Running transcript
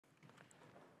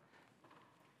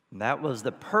That was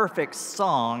the perfect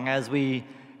song as we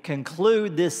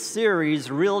conclude this series,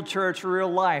 Real Church,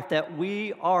 Real Life, that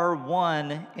we are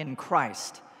one in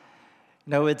Christ.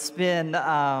 You know, it's been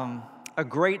a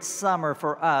great summer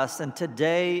for us, and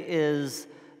today is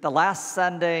the last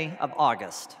Sunday of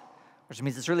August, which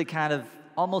means it's really kind of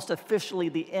almost officially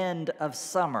the end of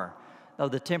summer, though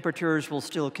the temperatures will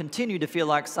still continue to feel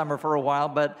like summer for a while,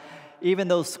 but even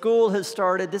though school has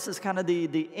started, this is kind of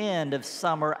the end of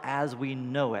summer as we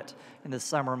know it in the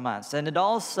summer months. And it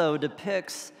also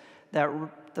depicts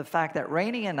the fact that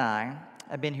Rainey and I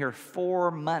have been here 4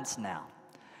 months now.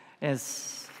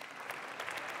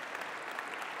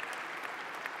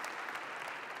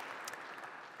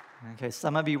 Okay,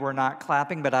 some of you were not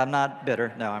clapping, but I'm not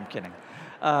bitter. No, I'm kidding.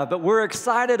 But we're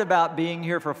excited about being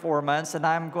here for 4 months, and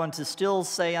I'm going to still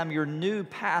say I'm your new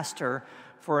pastor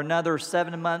for another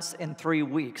 7 months and 3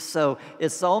 weeks. So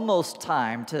it's almost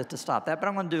time to stop that, but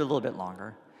I'm going to do a little bit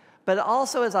longer. But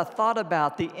also, as I thought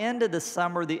about the end of the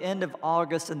summer, the end of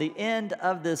August, and the end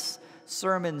of this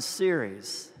sermon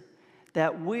series,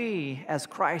 that we, as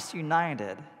Christ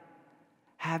United,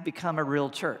 have become a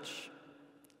real church.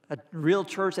 A real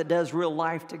church that does real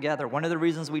life together. One of the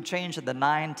reasons we changed at the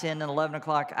 9, 10, and 11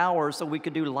 o'clock hours so we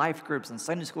could do life groups and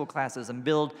Sunday school classes and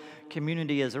build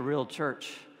community as a real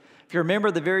church. If you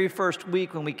remember the very first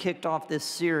week when we kicked off this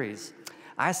series,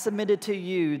 I submitted to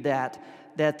you that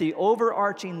the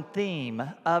overarching theme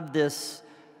of this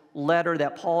letter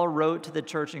that Paul wrote to the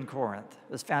church in Corinth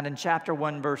was found in chapter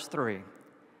 1, verse 3.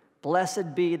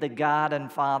 Blessed be the God and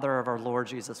Father of our Lord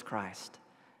Jesus Christ,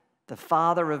 the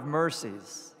Father of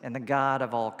mercies and the God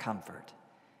of all comfort.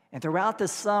 And throughout the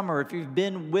summer, if you've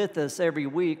been with us every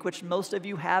week, which most of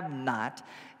you have not,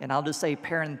 and I'll just say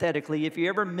parenthetically, if you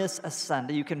ever miss a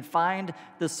Sunday, you can find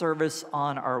the service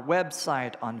on our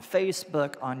website, on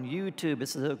Facebook, on YouTube.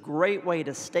 This is a great way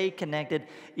to stay connected,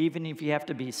 even if you have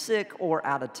to be sick or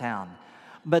out of town.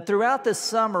 But throughout the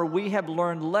summer, we have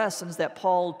learned lessons that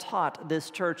Paul taught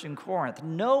this church in Corinth,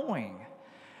 knowing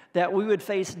that we would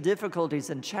face difficulties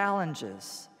and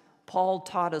challenges. Paul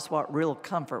taught us what real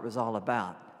comfort was all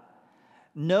about.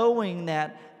 Knowing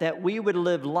that we would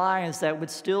live lives that would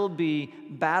still be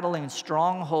battling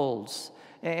strongholds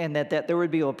and that there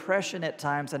would be oppression at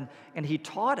times. And he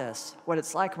taught us what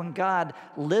it's like when God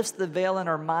lifts the veil in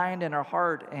our mind and our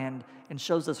heart and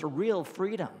shows us a real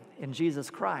freedom in Jesus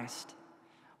Christ.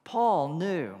 Paul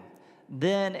knew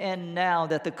then and now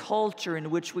that the culture in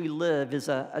which we live is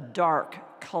a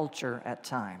dark culture at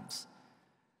times.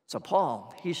 So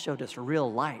Paul, he showed us real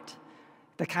light.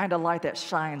 The kind of light that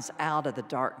shines out of the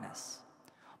darkness.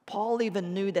 Paul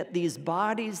even knew that these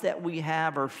bodies that we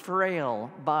have are frail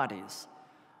bodies.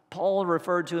 Paul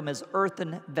referred to them as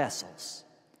earthen vessels.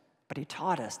 But he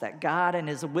taught us that God in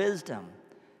his wisdom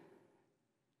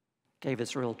gave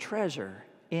us real treasure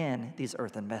in these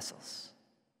earthen vessels.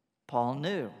 Paul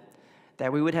knew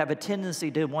that we would have a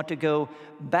tendency to want to go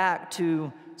back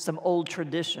to some old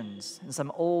traditions and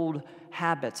some old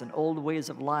habits and old ways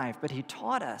of life. But he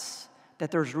taught us that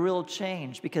there's real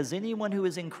change because anyone who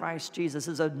is in Christ Jesus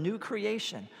is a new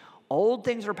creation. Old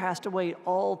things are passed away,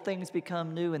 all things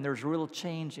become new, and there's real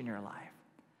change in your life.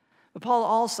 But Paul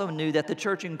also knew that the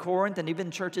church in Corinth and even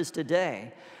churches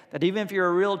today, that even if you're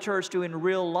a real church doing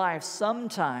real life,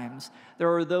 sometimes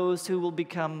there are those who will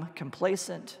become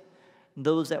complacent,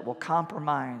 those that will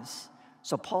compromise.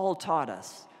 So Paul taught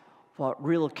us what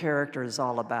real character is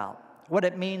all about, what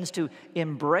it means to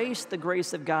embrace the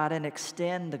grace of God and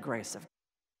extend the grace of God.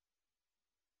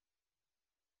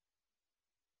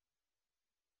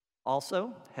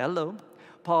 Also,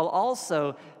 Paul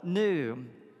also knew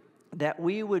that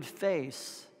we would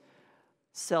face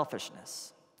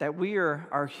selfishness, that we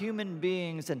are human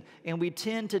beings and we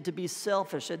tend to be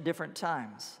selfish at different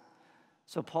times.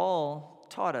 So Paul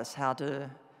taught us how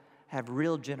to have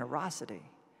real generosity,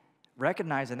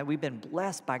 recognizing that we've been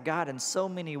blessed by God in so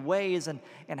many ways,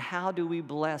 and how do we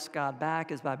bless God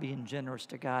back is by being generous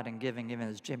to God and giving, even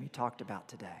as Jimmy talked about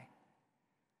today.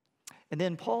 And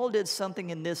then Paul did something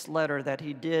in this letter that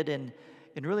he did in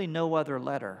really no other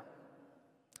letter.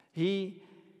 He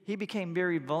became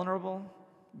very vulnerable,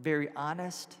 very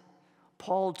honest.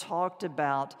 Paul talked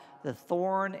about the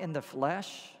thorn in the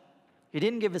flesh. He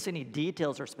didn't give us any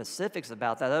details or specifics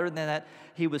about that, other than that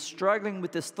he was struggling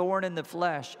with this thorn in the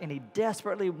flesh, and he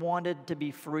desperately wanted to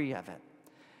be free of it.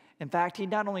 In fact, he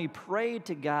not only prayed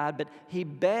to God, but he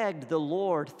begged the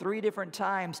Lord 3 different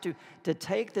times to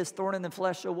take this thorn in the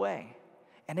flesh away.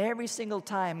 And every single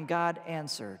time God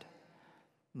answered,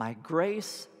 "My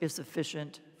grace is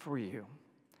sufficient for you.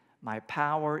 My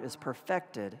power is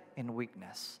perfected in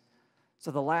weakness." So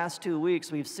the last 2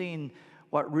 weeks we've seen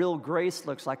what real grace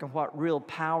looks like and what real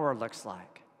power looks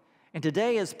like. And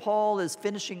today, as Paul is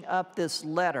finishing up this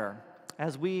letter,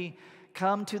 as we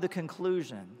come to the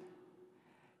conclusion,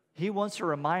 he wants to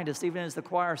remind us, even as the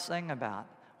choir sang about,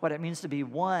 what it means to be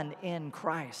one in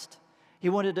Christ. He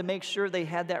wanted to make sure they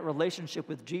had that relationship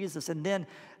with Jesus. And then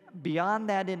beyond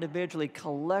that individually,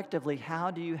 collectively,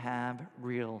 how do you have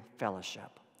real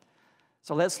fellowship?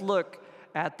 So let's look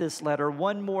at this letter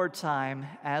one more time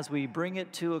as we bring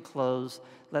it to a close.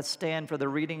 Let's stand for the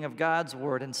reading of God's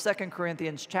word in 2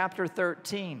 Corinthians chapter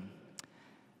 13,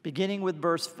 beginning with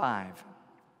verse 5.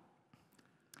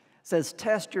 It says,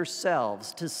 "Test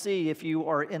yourselves to see if you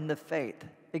are in the faith.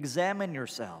 Examine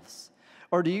yourselves.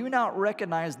 Or do you not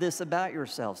recognize this about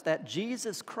yourselves, that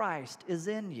Jesus Christ is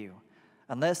in you,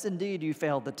 unless indeed you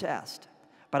failed the test?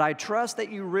 But I trust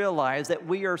that you realize that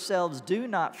we ourselves do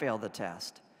not fail the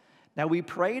test. Now we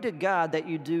pray to God that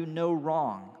you do no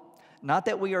wrong, not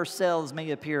that we ourselves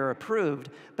may appear approved,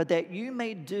 but that you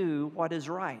may do what is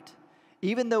right,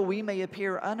 even though we may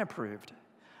appear unapproved.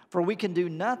 For we can do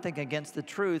nothing against the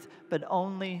truth, but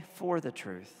only for the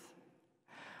truth.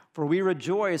 For we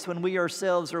rejoice when we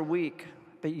ourselves are weak,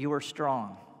 but you are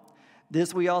strong.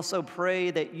 This we also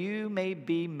pray, that you may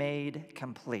be made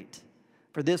complete.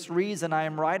 For this reason I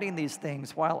am writing these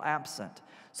things while absent,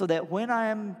 so that when I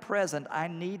am present I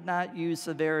need not use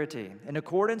severity, in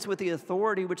accordance with the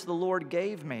authority which the Lord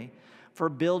gave me for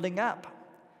building up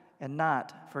and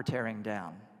not for tearing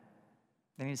down."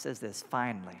 Then he says this,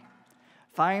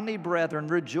 Finally, brethren,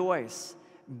 rejoice,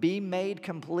 be made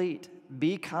complete,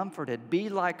 be comforted, be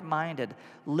like-minded,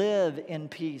 live in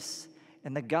peace,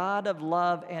 and the God of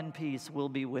love and peace will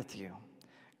be with you.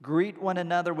 Greet one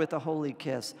another with a holy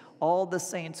kiss. All the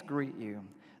saints greet you.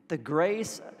 The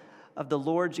grace of the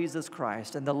Lord Jesus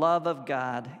Christ and the love of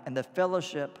God and the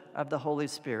fellowship of the Holy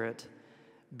Spirit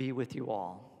be with you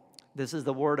all. This is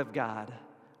the word of God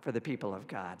for the people of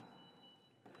God.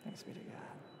 Thanks be to God.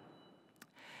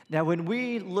 Now, when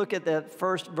we look at that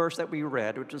first verse that we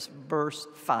read, which is verse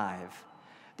 5,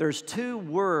 there's two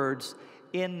words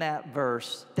in that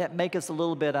verse that make us a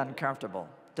little bit uncomfortable,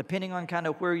 depending on kind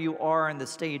of where you are in the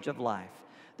stage of life.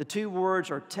 The two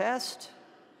words are test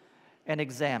and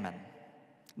examine.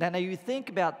 Now you think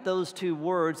about those two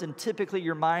words, and typically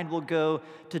your mind will go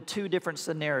to two different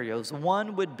scenarios.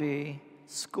 One would be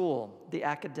school, the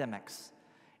academics.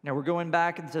 Now we're going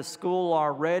back into school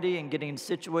already and getting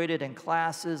situated in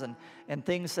classes and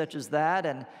things such as that.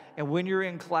 And when you're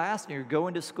in class and you're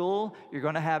going to school, you're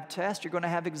going to have tests, you're going to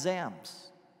have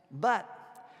exams. But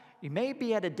you may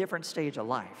be at a different stage of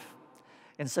life.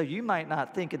 And so you might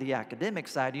not think of the academic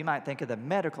side, you might think of the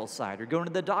medical side. You're going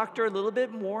to the doctor a little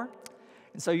bit more.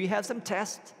 And so you have some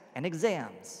tests and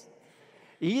exams.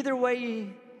 Either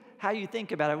way, how you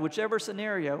think about it, whichever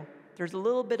scenario, there's a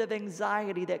little bit of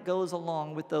anxiety that goes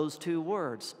along with those two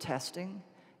words, testing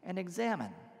and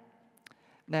examine.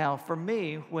 Now, for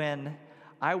me, when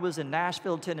I was in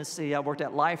Nashville, Tennessee, I worked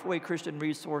at Lifeway Christian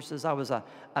Resources. I was a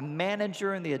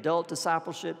manager in the adult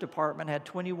discipleship department, had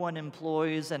 21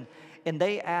 employees, and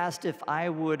they asked if I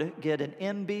would get an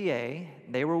MBA.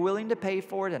 They were willing to pay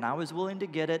for it, and I was willing to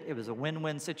get it. It was a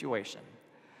win-win situation.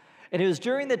 And it was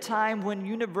during the time when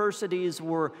universities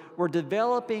were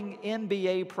developing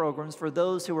MBA programs for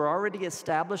those who were already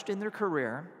established in their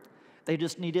career. They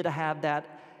just needed to have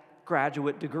that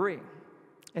graduate degree.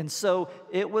 And so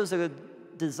it was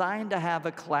designed to have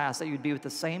a class that you'd be with the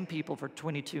same people for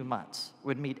 22 months.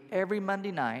 Would meet every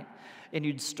Monday night, and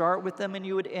you'd start with them and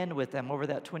you would end with them over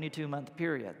that 22-month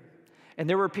period. And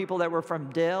there were people that were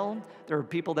from Dell, there were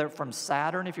people that were from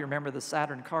Saturn, if you remember the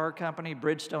Saturn Car Company,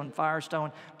 Bridgestone,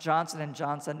 Firestone, Johnson &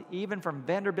 Johnson, even from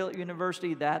Vanderbilt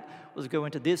University that was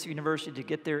going to this university to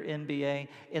get their MBA.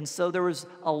 And so there was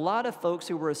a lot of folks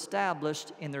who were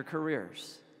established in their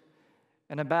careers.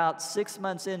 And about 6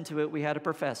 months into it, we had a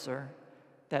professor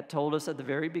that told us at the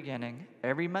very beginning,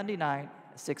 every Monday night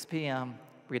at 6 p.m.,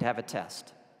 we'd have a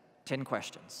test, 10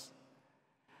 questions.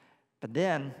 But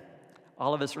then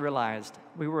all of us realized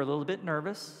we were a little bit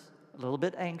nervous, a little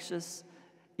bit anxious,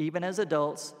 even as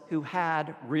adults who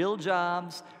had real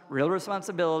jobs, real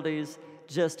responsibilities.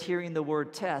 Just hearing the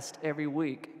word test every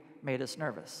week made us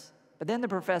nervous. But then the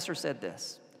professor said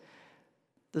this: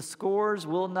 the scores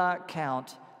will not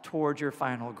count towards your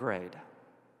final grade.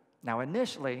 Now,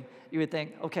 initially, you would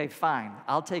think, okay, fine,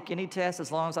 I'll take any test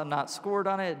as long as I'm not scored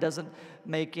on it. It doesn't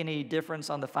make any difference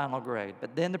on the final grade.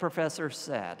 But then the professor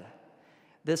said,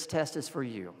 this test is for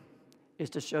you.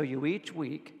 It's to show you each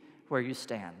week where you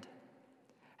stand,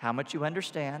 how much you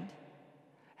understand,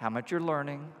 how much you're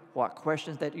learning, what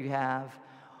questions that you have,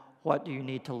 what do you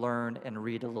need to learn and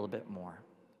read a little bit more.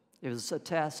 It was a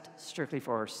test strictly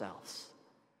for ourselves.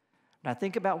 Now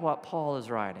think about what Paul is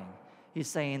writing. He's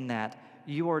saying that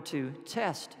you are to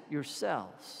test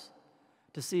yourselves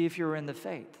to see if you're in the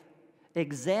faith.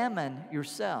 Examine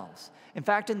yourselves. In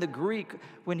fact, in the Greek,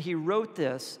 when he wrote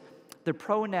this, the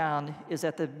pronoun is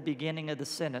at the beginning of the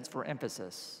sentence for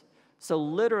emphasis. So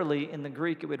literally in the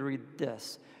Greek, it would read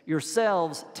this: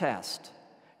 yourselves test,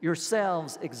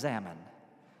 yourselves examine.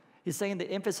 He's saying the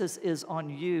emphasis is on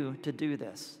you to do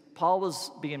this. Paul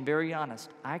was being very honest.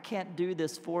 I can't do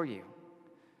this for you.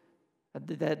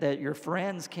 That your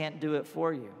friends can't do it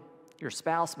for you. Your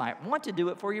spouse might want to do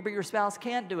it for you, but your spouse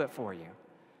can't do it for you.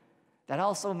 That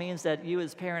also means that you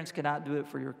as parents cannot do it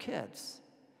for your kids.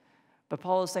 But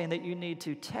Paul is saying that you need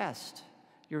to test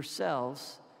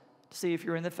yourselves to see if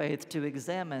you're in the faith, to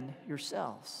examine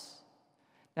yourselves.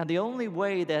 Now, the only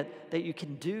way that you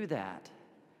can do that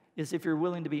is if you're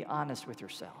willing to be honest with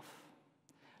yourself,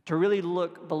 to really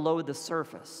look below the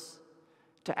surface,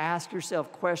 to ask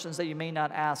yourself questions that you may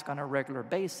not ask on a regular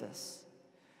basis,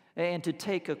 and to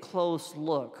take a close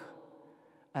look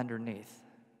underneath.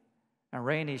 Now,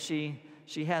 Rainey, she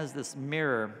has this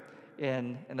mirror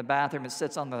in the bathroom. It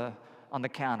sits on the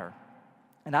counter.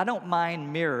 And I don't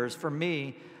mind mirrors. For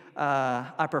me,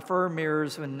 I prefer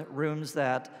mirrors in rooms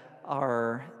that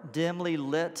are dimly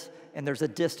lit and there's a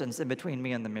distance in between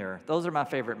me and the mirror. Those are my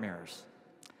favorite mirrors.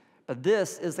 But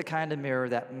this is the kind of mirror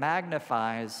that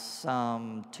magnifies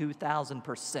some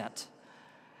 2,000%.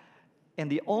 And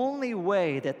the only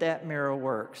way that mirror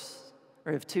works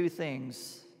are if two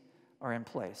things are in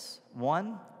place.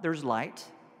 One, there's light.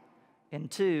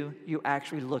 And two, you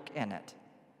actually look in it.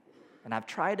 And I've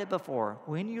tried it before.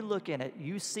 When you look in it,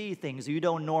 you see things you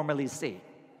don't normally see.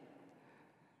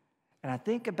 And I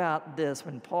think about this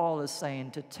when Paul is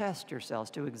saying to test yourselves,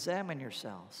 to examine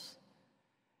yourselves.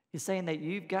 He's saying that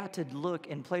you've got to look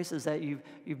in places that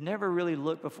you've never really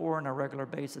looked before on a regular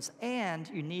basis, and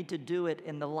you need to do it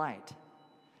in the light.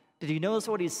 Did you notice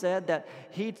what he said? That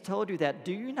he told you that,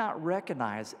 do you not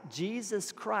recognize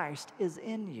Jesus Christ is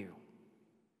in you?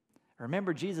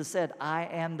 Remember, Jesus said, I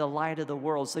am the light of the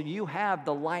world. So you have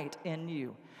the light in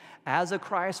you. As a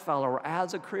Christ follower,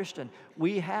 as a Christian,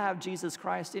 we have Jesus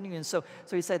Christ in you. And so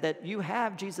he said that you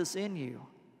have Jesus in you.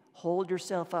 Hold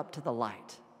yourself up to the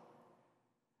light.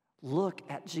 Look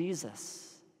at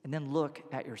Jesus, and then look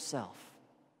at yourself.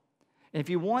 And if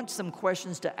you want some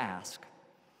questions to ask,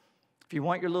 if you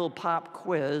want your little pop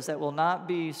quiz that will not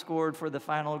be scored for the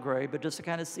final grade, but just to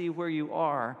kind of see where you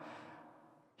are,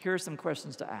 here are some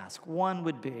questions to ask. One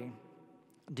would be,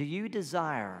 do you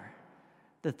desire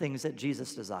the things that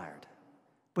Jesus desired?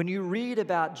 When you read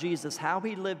about Jesus, how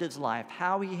he lived his life,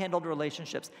 how he handled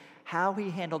relationships, how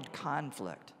he handled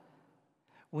conflict,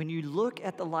 when you look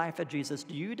at the life of Jesus,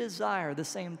 do you desire the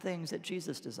same things that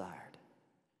Jesus desired?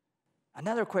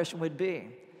 Another question would be,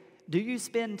 do you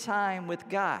spend time with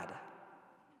God?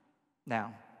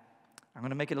 Now, I'm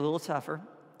going to make it a little tougher.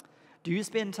 Do you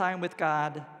spend time with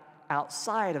God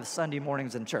outside of Sunday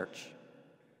mornings in church?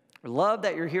 I love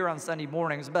that you're here on Sunday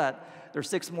mornings, but there's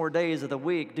 6 more days of the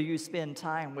week. Do you spend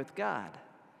time with God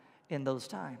in those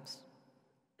times?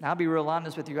 Now, I'll be real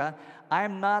honest with you.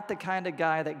 I'm not the kind of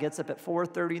guy that gets up at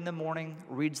 4:30 in the morning,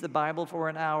 reads the Bible for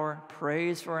an hour,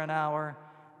 prays for an hour.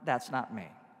 That's not me.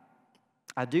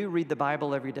 I do read the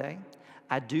Bible every day.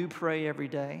 I do pray every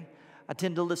day. I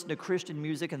tend to listen to Christian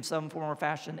music in some form or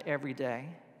fashion every day.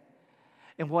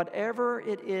 And whatever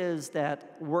it is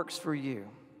that works for you,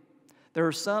 there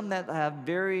are some that have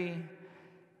very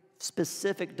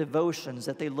specific devotions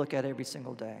that they look at every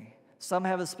single day. Some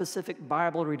have a specific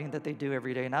Bible reading that they do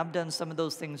every day, and I've done some of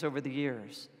those things over the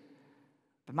years.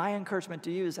 But my encouragement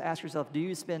to you is to ask yourself, do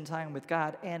you spend time with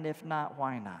God? And if not,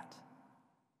 why not?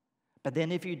 But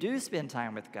then if you do spend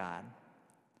time with God,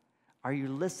 are you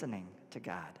listening to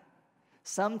God?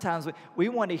 Sometimes we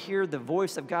want to hear the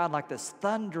voice of God like this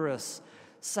thunderous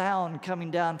sound coming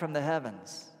down from the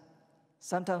heavens.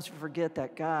 Sometimes we forget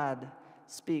that God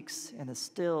speaks in a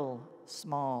still,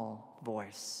 small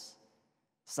voice.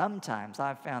 Sometimes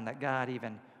I've found that God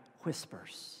even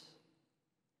whispers.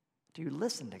 Do you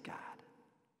listen to God?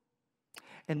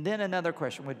 And then another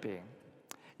question would be,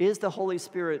 is the Holy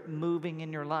Spirit moving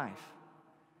in your life?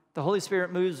 The Holy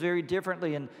Spirit moves very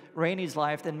differently in Rainey's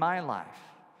life than my life.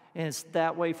 And it's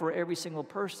that way for every single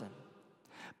person.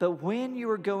 But when you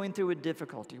are going through a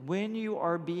difficulty, when you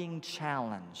are being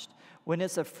challenged, when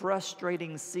it's a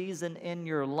frustrating season in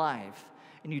your life,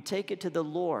 and you take it to the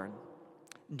Lord,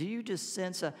 do you just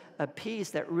sense a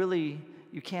peace that really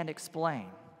you can't explain?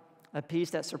 A peace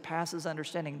that surpasses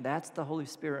understanding? That's the Holy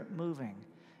Spirit moving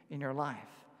in your life.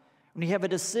 When you have a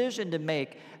decision to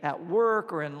make at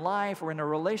work or in life or in a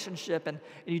relationship and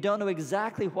you don't know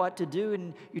exactly what to do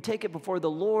and you take it before the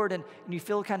Lord and you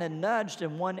feel kind of nudged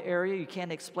in one area, you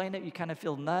can't explain it, you kind of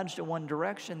feel nudged in one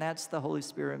direction, that's the Holy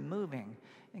Spirit moving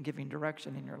and giving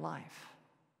direction in your life.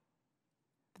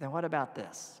 But then what about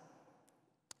this?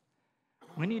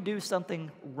 When you do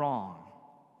something wrong,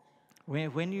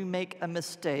 when you make a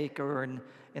mistake, or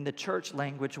in the church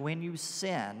language, when you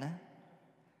sin,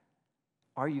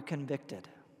 are you convicted?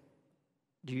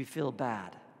 Do you feel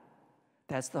bad?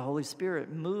 That's the Holy Spirit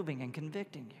moving and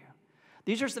convicting you.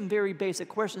 These are some very basic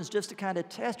questions just to kind of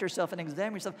test yourself and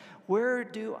examine yourself. Where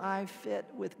do I fit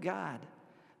with God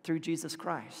through Jesus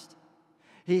Christ?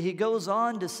 He goes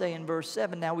on to say in verse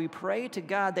 7, now we pray to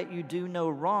God that you do no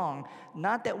wrong,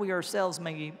 not that we ourselves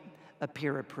may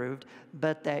appear approved,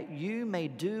 but that you may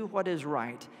do what is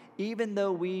right, even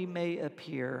though we may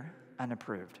appear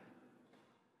unapproved.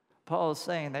 Paul is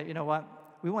saying that, you know what?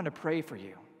 We want to pray for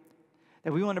you.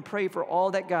 That we want to pray for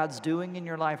all that God's doing in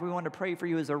your life. We want to pray for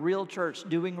you as a real church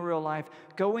doing real life,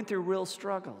 going through real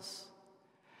struggles.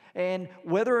 And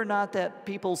whether or not that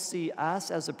people see us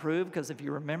as approved, because if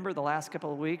you remember the last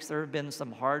couple of weeks, there have been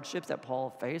some hardships that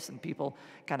Paul faced and people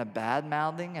kind of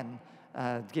bad-mouthing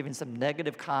and giving some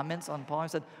negative comments on Paul. He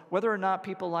said, whether or not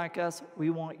people like us, we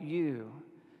want you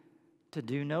to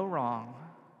do no wrong.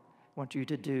 We want you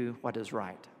to do what is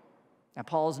right. Now,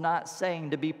 Paul's not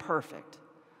saying to be perfect.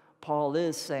 Paul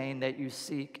is saying that you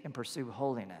seek and pursue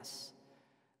holiness,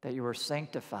 that you are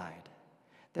sanctified,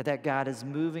 that God is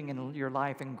moving in your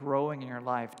life and growing in your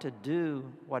life to do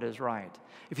what is right.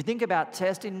 If you think about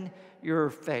testing your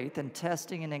faith and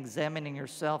testing and examining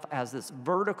yourself as this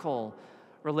vertical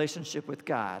relationship with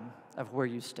God of where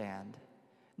you stand,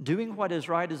 doing what is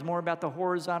right is more about the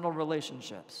horizontal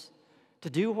relationships. To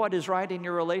do what is right in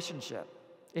your relationship,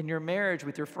 in your marriage,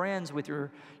 with your friends, with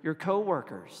your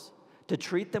coworkers, to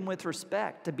treat them with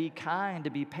respect, to be kind, to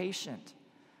be patient,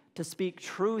 to speak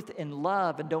truth in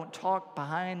love and don't talk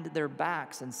behind their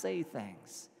backs and say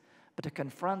things, but to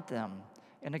confront them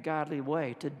in a godly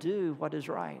way, to do what is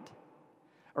right.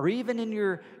 Or even in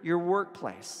your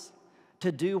workplace,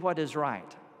 to do what is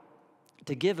right,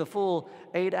 to give a full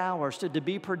 8 hours, to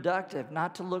be productive,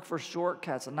 not to look for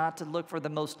shortcuts and not to look for the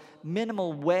most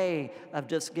minimal way of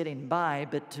just getting by,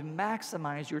 but to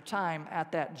maximize your time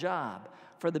at that job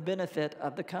for the benefit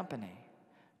of the company,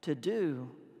 to do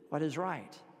what is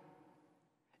right.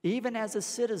 Even as a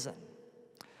citizen,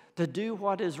 to do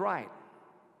what is right,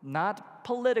 not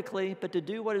politically, but to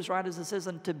do what is right as a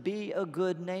citizen, to be a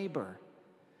good neighbor,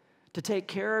 to take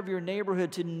care of your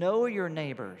neighborhood, to know your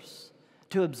neighbors,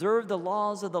 to observe the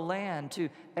laws of the land, to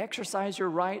exercise your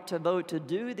right to vote, to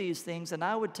do these things. And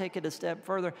I would take it a step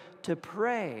further, to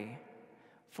pray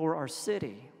for our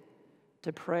city,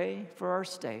 to pray for our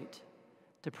state,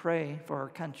 to pray for our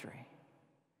country.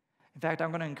 In fact,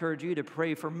 I'm going to encourage you to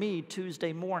pray for me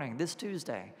Tuesday morning, this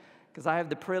Tuesday, because I have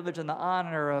the privilege and the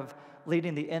honor of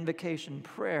leading the invocation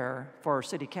prayer for our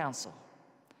city council.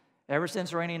 Ever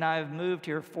since Rainey and I have moved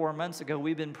here 4 months ago,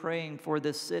 we've been praying for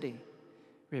this city.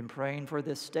 We've been praying for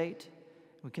this state.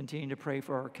 We continue to pray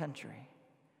for our country.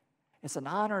 It's an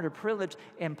honor and a privilege,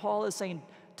 and Paul is saying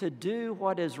to do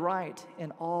what is right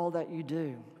in all that you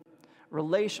do,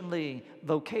 relationally,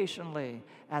 vocationally,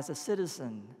 as a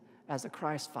citizen, as a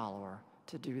Christ follower,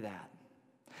 to do that.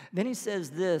 Then he says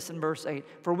this in verse 8,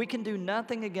 for we can do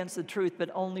nothing against the truth, but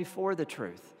only for the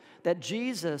truth. That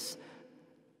Jesus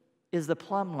is the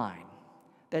plumb line.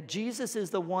 That Jesus is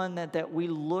the one that we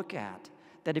look at.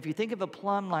 That if you think of a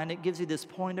plumb line, it gives you this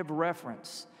point of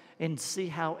reference and see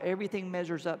how everything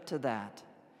measures up to that.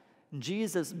 And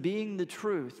Jesus being the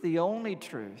truth, the only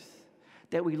truth,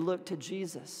 that we look to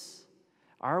Jesus.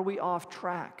 Are we off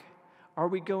track? Are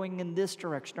we going in this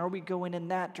direction? Are we going in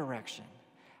that direction?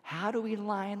 How do we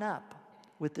line up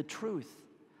with the truth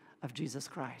of Jesus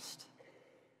Christ?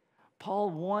 Paul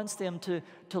wants them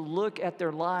to look at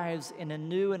their lives in a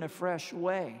new and a fresh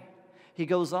way. He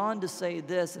goes on to say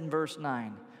this in verse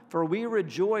 9, for we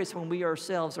rejoice when we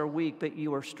ourselves are weak, but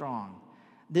you are strong.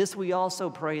 This we also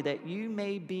pray, that you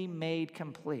may be made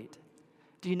complete.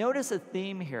 Do you notice a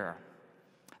theme here?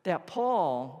 That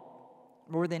Paul,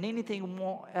 more than anything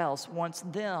else, wants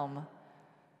them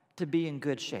to be in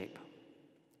good shape.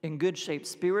 In good shape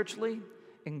spiritually,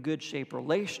 in good shape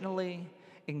relationally,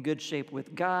 in good shape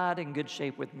with God, in good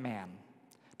shape with man.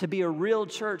 To be a real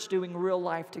church doing real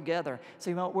life together.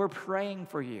 So, you know, we're praying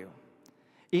for you.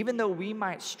 Even though we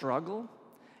might struggle,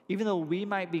 even though we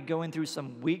might be going through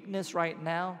some weakness right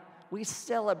now, we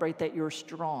celebrate that you're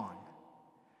strong.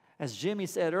 As Jimmy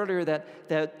said earlier,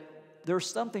 that there's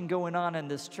something going on in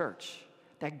this church.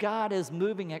 that God is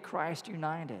moving at Christ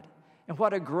United. And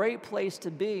what a great place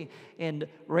to be. And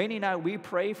Rainey and I, we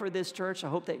pray for this church. I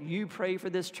hope that you pray for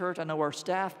this church. I know our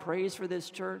staff prays for this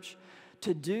church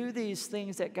to do these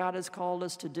things that God has called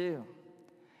us to do.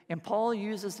 And Paul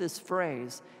uses this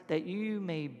phrase, that you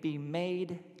may be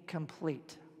made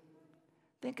complete.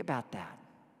 Think about that.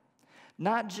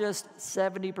 Not just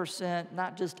 70%,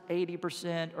 not just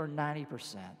 80% or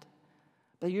 90%,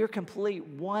 but you're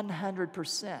complete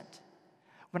 100%.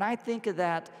 When I think of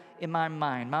that in my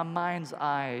mind's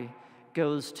eye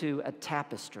goes to a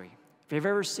tapestry. If you've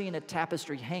ever seen a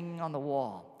tapestry hanging on the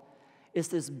wall, it's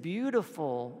this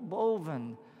beautiful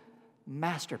woven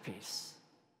masterpiece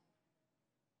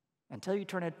until you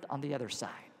turn it on the other side.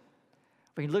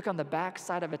 When you look on the back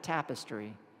side of a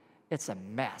tapestry, it's a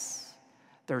mess.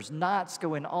 There's knots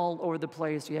going all over the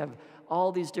place. You have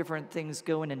all these different things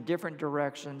going in different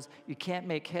directions. You can't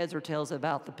make heads or tails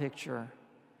about the picture.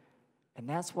 And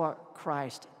that's what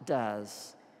Christ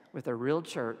does with a real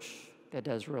church that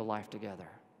does real life together.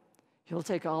 He'll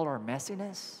take all our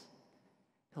messiness,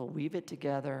 he'll weave it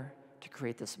together to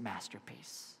create this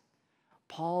masterpiece.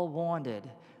 Paul wanted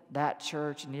that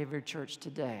church and every church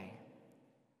today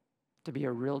to be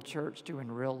a real church doing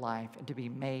real life and to be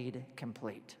made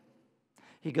complete.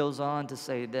 He goes on to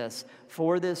say this,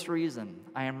 "For this reason,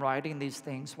 I am writing these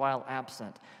things while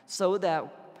absent, so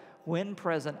that when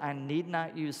present, I need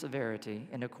not use severity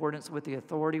in accordance with the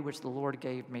authority which the Lord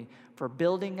gave me for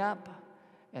building up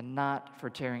and not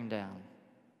for tearing down."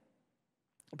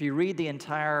 If you read the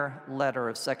entire letter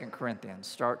of 2 Corinthians,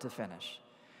 start to finish,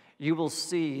 you will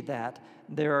see that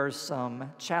there are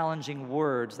some challenging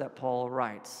words that Paul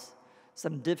writes,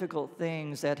 some difficult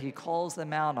things that he calls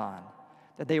them out on,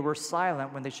 that they were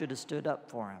silent when they should have stood up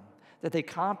for him, that they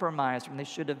compromised when they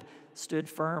should have stood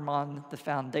firm on the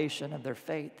foundation of their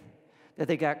faith, that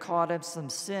they got caught in some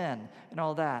sin and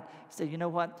all that. He said, you know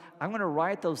what? I'm going to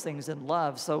write those things in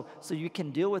love so you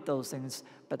can deal with those things,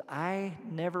 but I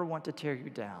never want to tear you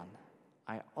down.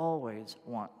 I always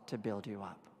want to build you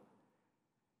up.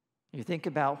 You think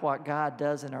about what God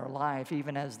does in our life,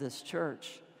 even as this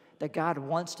church, that God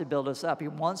wants to build us up. He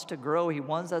wants to grow. He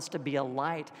wants us to be a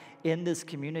light in this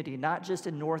community, not just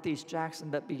in Northeast Jackson,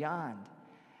 but beyond.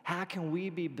 How can we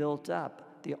be built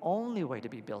up? The only way to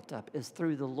be built up is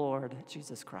through the Lord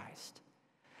Jesus Christ.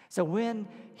 So when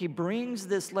he brings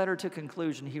this letter to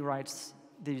conclusion, he writes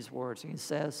these words. He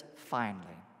says, "Finally,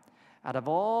 out of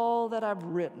all that I've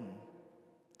written,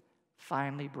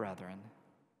 finally, brethren,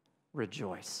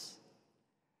 rejoice."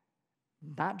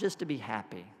 Not just to be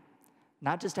happy,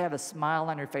 not just to have a smile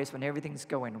on your face when everything's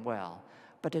going well,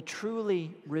 but to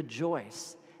truly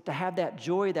rejoice, to have that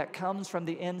joy that comes from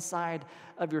the inside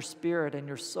of your spirit and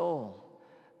your soul.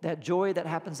 That joy that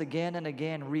happens again and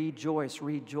again, rejoice,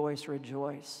 rejoice,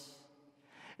 rejoice.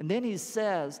 And then he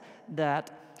says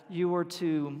that you are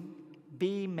to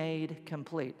be made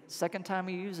complete. Second time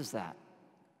he uses that.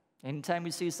 Anytime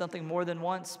you see something more than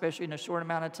once, especially in a short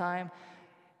amount of time,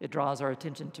 it draws our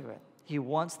attention to it. He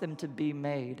wants them to be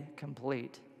made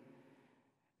complete.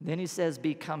 Then he says,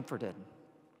 be comforted.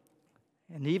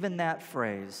 And even that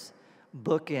phrase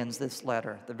bookends this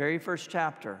letter. The very first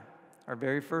chapter, our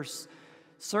very first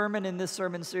sermon in this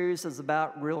sermon series is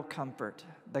about real comfort,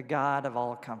 the God of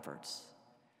all comforts.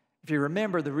 If you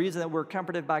remember, the reason that we're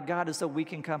comforted by God is so we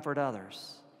can comfort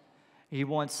others. He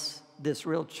wants this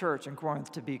real church in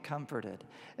Corinth to be comforted.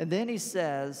 And then he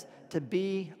says to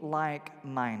be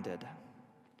like-minded.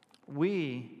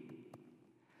 We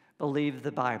believe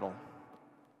the Bible.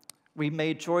 We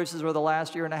made choices over the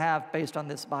last year and a half based on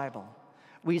this Bible.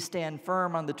 We stand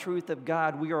firm on the truth of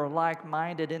God. We are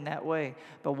like-minded in that way.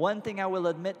 But one thing I will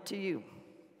admit to you,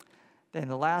 that in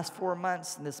the last 4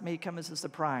 months, and this may come as a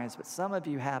surprise, but some of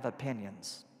you have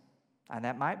opinions. And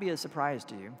that might be a surprise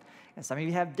to you. And some of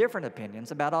you have different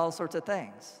opinions about all sorts of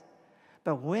things.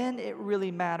 But when it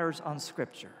really matters on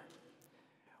Scripture,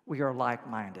 we are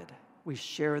like-minded. We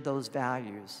share those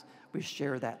values. We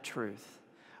share that truth.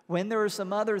 When there are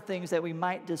some other things that we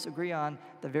might disagree on,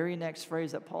 the very next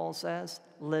phrase that Paul says,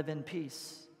 live in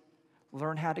peace.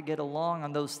 Learn how to get along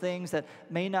on those things that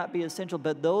may not be essential,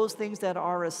 but those things that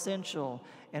are essential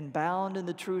and bound in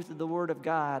the truth of the Word of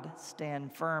God,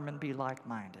 stand firm and be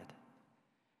like-minded.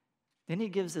 Then he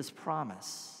gives this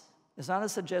promise. It's not a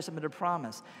suggestion, but a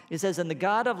promise. He says, and the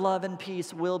God of love and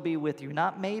peace will be with you.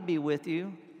 Not may be with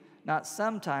you, not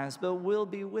sometimes, but will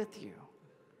be with you.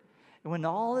 And when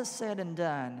all is said and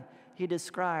done, he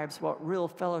describes what real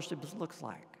fellowship looks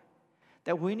like.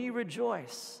 That when you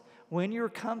rejoice, when you're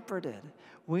comforted,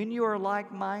 when you are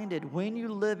like-minded, when you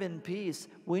live in peace,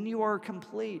 when you are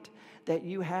complete, that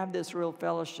you have this real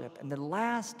fellowship. And the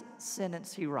last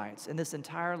sentence he writes in this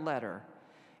entire letter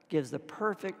gives the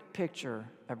perfect picture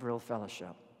of real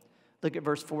fellowship. Look at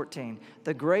verse 14.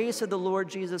 The grace of the Lord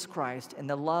Jesus Christ and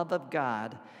the love of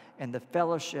God and the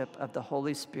fellowship of the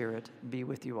Holy Spirit be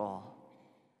with you all.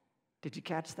 Did you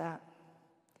catch that?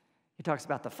 He talks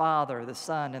about the Father, the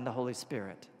Son, and the Holy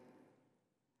Spirit.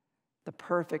 The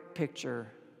perfect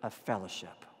picture of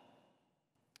fellowship.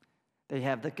 They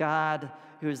have the God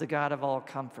who is the God of all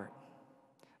comfort.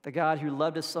 The God who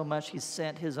loved us so much, he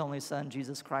sent his only Son,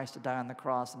 Jesus Christ, to die on the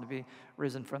cross and to be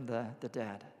risen from the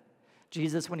dead.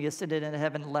 Jesus, when he ascended into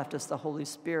heaven, left us the Holy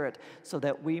Spirit so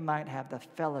that we might have the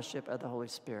fellowship of the Holy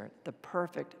Spirit, the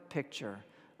perfect picture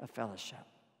of fellowship.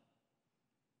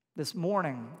 This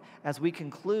morning, as we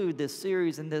conclude this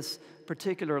series in this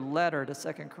particular letter to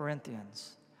 2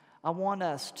 Corinthians, I want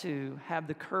us to have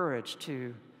the courage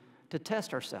to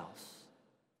test ourselves,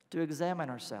 to examine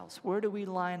ourselves. Where do we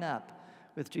line up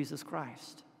with Jesus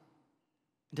Christ?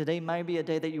 Today may be a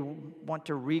day that you want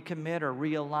to recommit or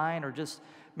realign or just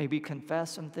maybe confess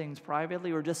some things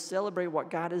privately or just celebrate what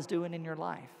God is doing in your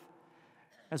life.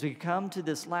 As we come to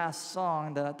this last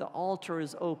song, the altar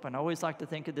is open. I always like to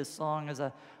think of this song as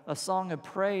a song of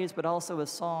praise, but also a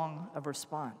song of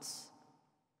response.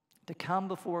 To come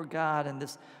before God in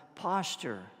this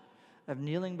posture of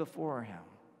kneeling before him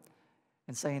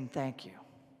and saying, thank you.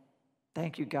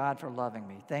 Thank you, God, for loving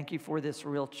me. Thank you for this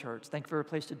real church. Thank you for a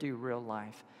place to do real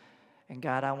life. And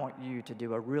God, I want you to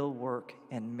do a real work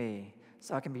in me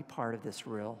so I can be part of this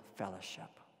real fellowship.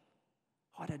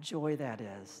 What a joy that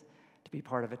is to be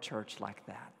part of a church like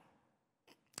that.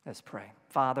 Let's pray.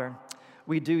 Father,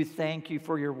 we do thank you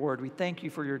for your word. We thank you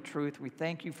for your truth. We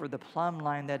thank you for the plumb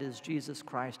line that is Jesus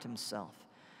Christ himself.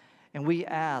 And we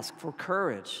ask for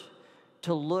courage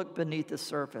to look beneath the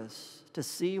surface, to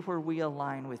see where we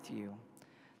align with you.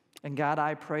 And God,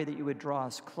 I pray that you would draw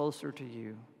us closer to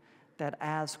you, that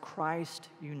as Christ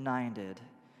united,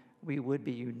 we would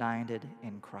be united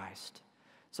in Christ.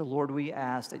 So Lord, we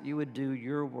ask that you would do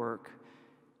your work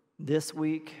this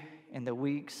week, in the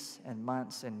weeks and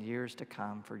months and years to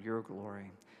come for your glory.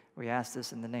 We ask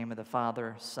this in the name of the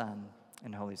Father, Son,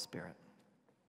 and Holy Spirit.